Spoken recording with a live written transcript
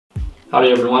Howdy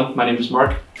everyone, my name is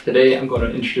Mark. Today I'm going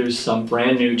to introduce some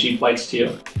brand new Jeep lights to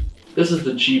you. This is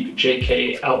the Jeep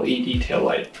JK LED tail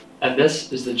light, and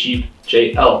this is the Jeep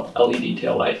JL LED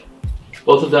tail light.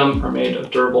 Both of them are made of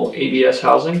durable ABS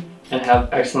housing and have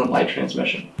excellent light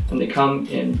transmission, and they come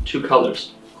in two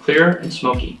colors, clear and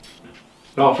smoky.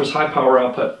 It offers high power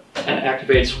output and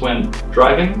activates when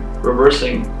driving,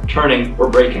 reversing, turning, or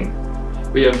braking.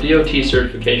 We have DOT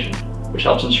certification, which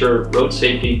helps ensure road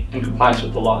safety and compliance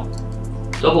with the law.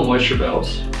 Double moisture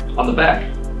valves on the back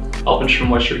help ensure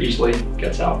moisture easily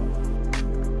gets out.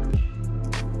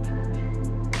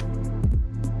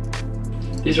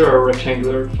 These are our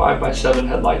rectangular 5x7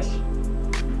 headlights.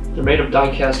 They're made of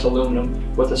die-cast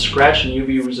aluminum with a scratch and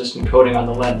UV resistant coating on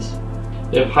the lens.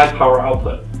 They have high power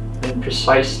output and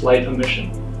precise light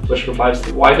emission, which provides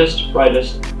the widest,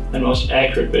 brightest, and most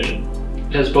accurate vision.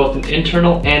 It has both an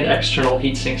internal and external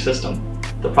heatsink system.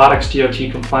 The product's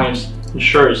DOT compliance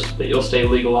ensures that you'll stay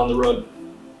legal on the road.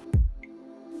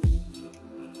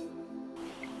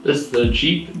 This is the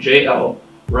Jeep JL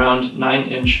round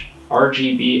 9-inch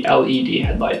RGB LED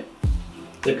headlight.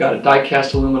 They've got a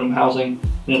die-cast aluminum housing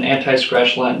and an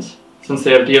anti-scratch lens. Since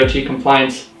they have DOT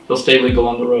compliance, they'll stay legal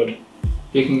on the road.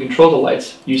 You can control the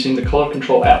lights using the color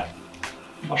control app.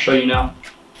 I'll show you now.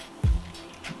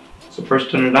 So first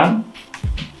turn it on.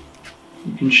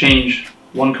 You can change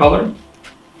one color,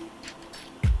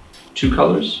 two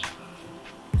colors,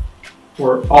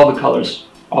 or all the colors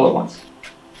all at once.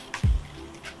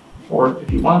 Or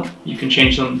if you want, you can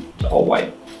change them to all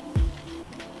white.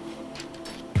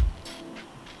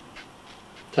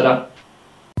 Ta-da!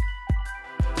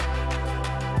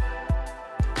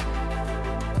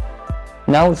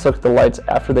 Now let's look at the lights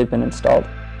after they've been installed.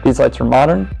 These lights are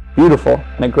modern, beautiful,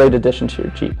 and a great addition to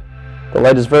your Jeep. The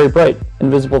light is very bright and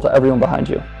visible to everyone behind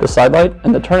you. The side light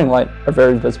and the turning light are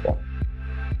very visible.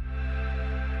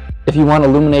 If you want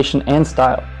illumination and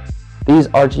style, these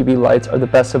RGB lights are the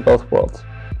best of both worlds.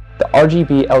 The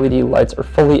RGB LED lights are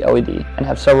fully LED and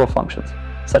have several functions,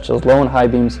 such as low and high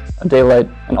beams, a daylight,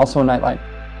 and also a night light.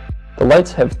 The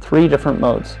lights have 3 different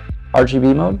modes: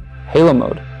 RGB mode, halo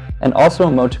mode, and also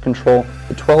a mode to control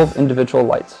the 12 individual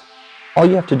lights. All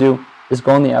you have to do is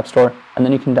go in the App Store, and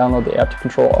then you can download the app to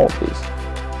control all of these.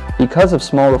 Because of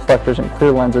small reflectors and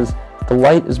clear lenses, the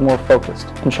light is more focused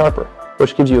and sharper,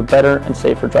 which gives you a better and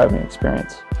safer driving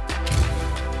experience.